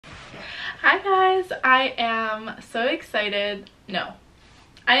Hi guys, I am so excited. No,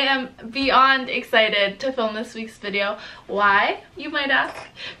 I am beyond excited to film this week's video. Why, you might ask?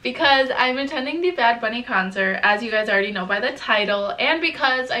 Because I'm attending the Bad Bunny concert, as you guys already know by the title, and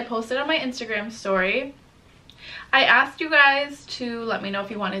because I posted on my Instagram story. I asked you guys to let me know if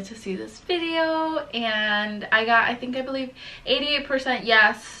you wanted to see this video, and I got, I believe 88%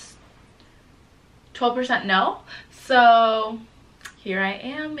 yes, 12% no. So here I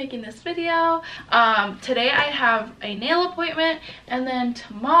am making this video. Today I have a nail appointment, and then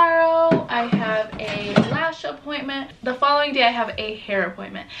tomorrow I have a lash appointment. The following day I have a hair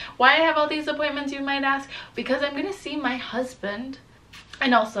appointment. Why I have all these appointments, you might ask? Because I'm gonna see my husband,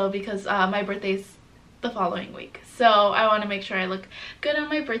 and also because my birthday's the following week, so I want to make sure I look good on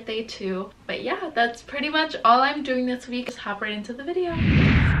my birthday too. But yeah, that's pretty much all I'm doing this week. Just hop right into the video.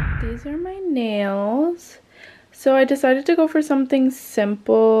 These are my nails. So I decided to go for something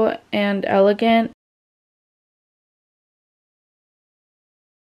simple and elegant.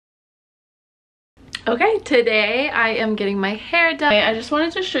 Okay, today I am getting my hair done. I just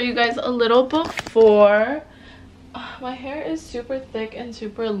wanted to show you guys a little before. My hair is super thick and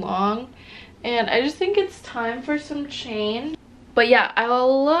super long, and I just think it's time for some change. But yeah,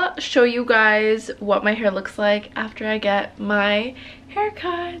 I'll show you guys what my hair looks like after I get my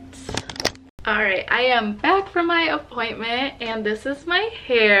haircuts. Alright, I am back from my appointment, and this is my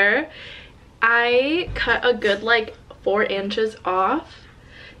hair. I cut a good like 4 inches off.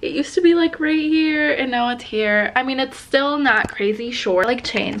 It used to be like right here, and now it's here. I mean, it's still not crazy short. Like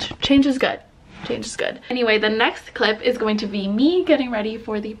change is good. Change is good. Anyway, the next clip is going to be me getting ready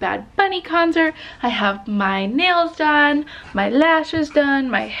for the Bad Bunny concert. I have my nails done, my lashes done,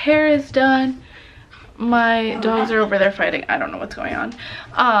 my hair is done. My dogs are over there fighting. I don't know what's going on.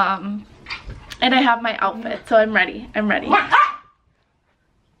 And I have my outfit, so I'm ready. I'm ready.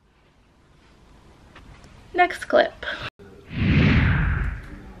 Next clip.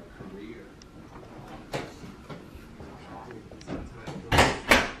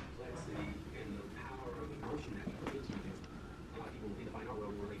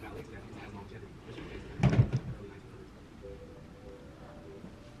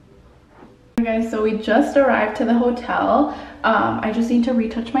 Guys, so we just arrived to the hotel. I just need to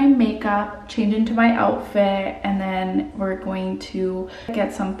retouch my makeup, change into my outfit, and then we're going to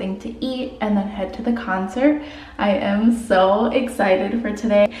get something to eat and then head to the concert. I am so excited for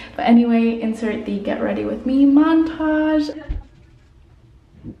today. But anyway, insert the get ready with me montage.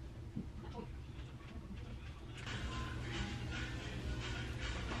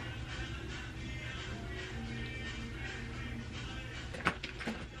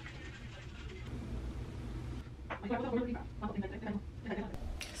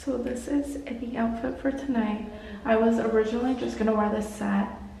 So this is the outfit for tonight. I was originally just gonna wear this set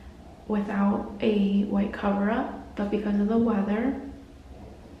without a white cover-up, but because of the weather,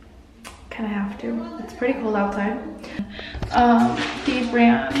 kind of have to. It's pretty cold outside. The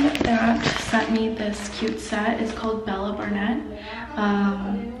brand that sent me this cute set is called Bella Barnett.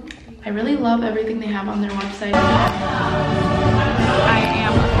 I really love everything they have on their website. I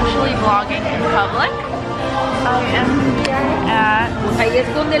am officially vlogging in public. I am here at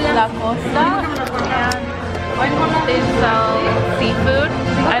La Costa, and they sell seafood.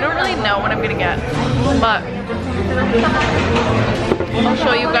 I don't really know what I'm gonna get, but I'll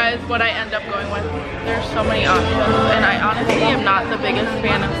show you guys what I end up going with. There's so many options, and I honestly am not the biggest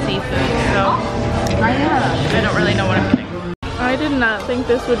fan of seafood, so I don't really know what I'm getting. I did not think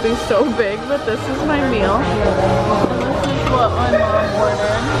this would be so big, but this is my meal. And this is what my mom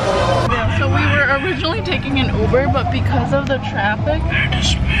ordered. Yeah, so we were originally taking an Uber, but because of the traffic,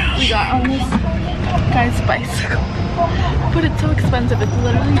 we got on this guy's bicycle. But it's so expensive. It's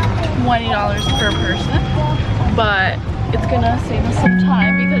literally $20 per person. But it's gonna save us some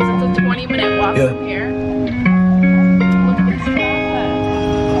time because it's a 20-minute walk from here. Look at this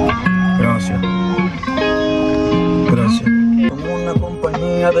traffic. Gracias. Gracias. Una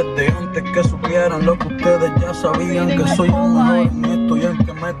compañía desde antes que supieran lo que ustedes ya sabían, que soy un mejor en esto y el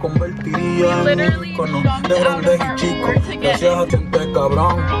que me convertiría en un ícono de grandes y chicos. Gracias a gente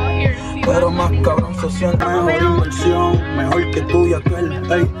cabrón, pero más cabrón se siente. Mejor inversión, mejor que tú y aquel,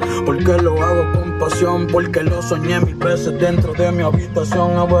 hey, porque lo hago con pasión, porque lo soñé 1000 veces dentro de mi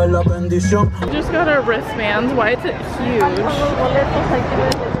habitación. Abuela, bendición. Just got our wristbands. Why is it huge?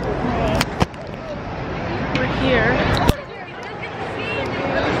 We're here.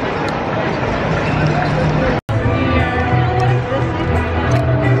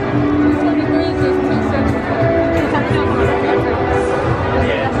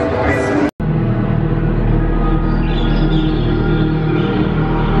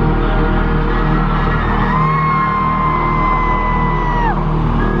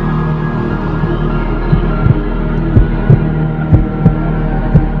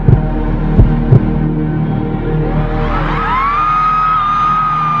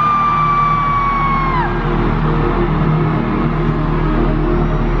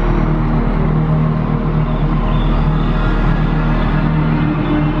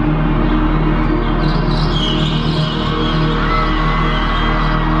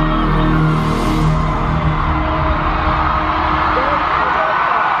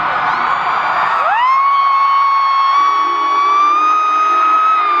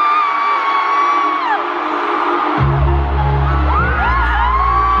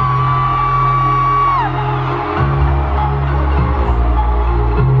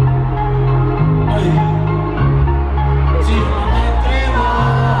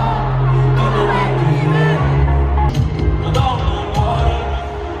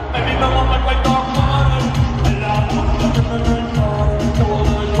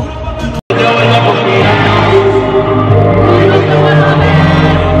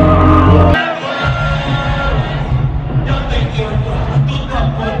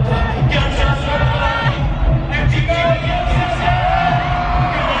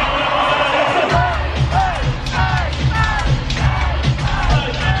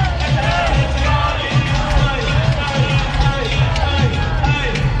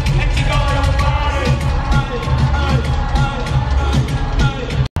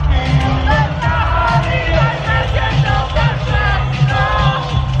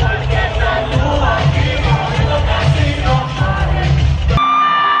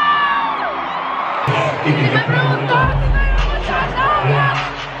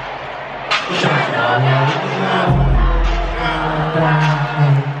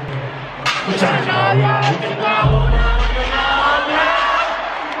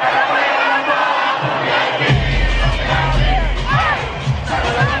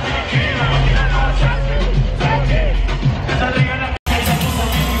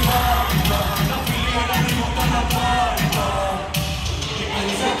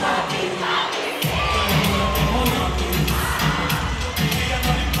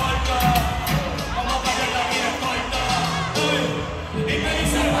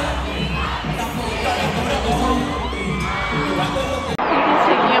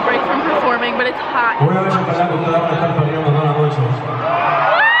 but it's hot. Una vez en verdad que ustedes van a estar peleando toda la noche.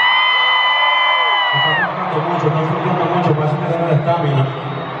 Están trabajando mucho, están sufriendo mucho, parece que tienen estamina.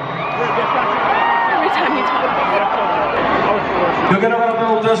 Every time you talk. Yo quiero que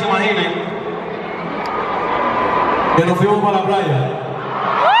todos ustedes se imaginen que nos fuimos para la playa.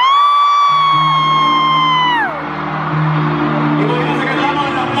 Imagínense que estamos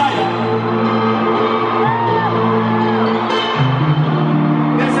en la playa.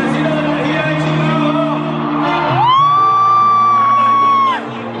 Necesito de energía de Chicago.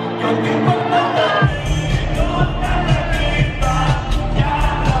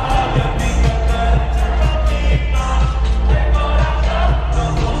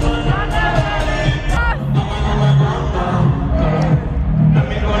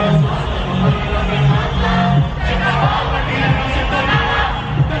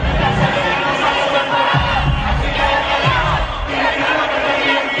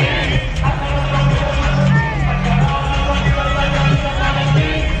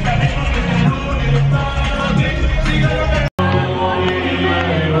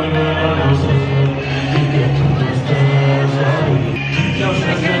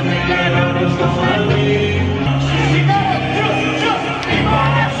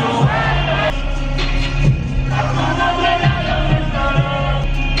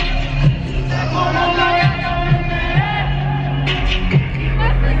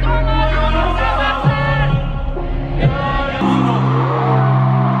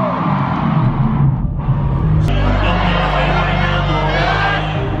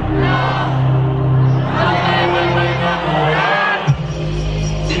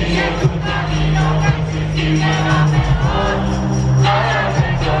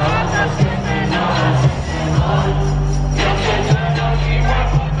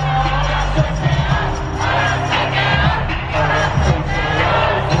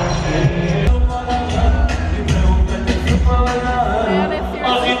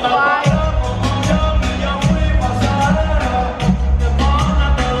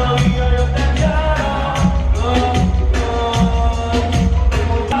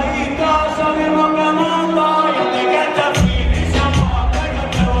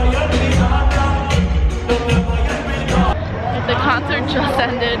 Just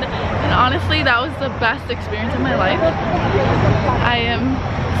ended, and honestly that was the best experience of my life. I am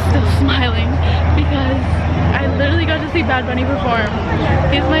still smiling because I literally got to see Bad Bunny perform.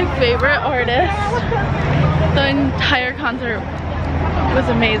 He's my favorite artist. The entire concert was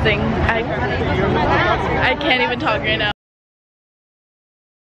amazing. I can't even talk right now.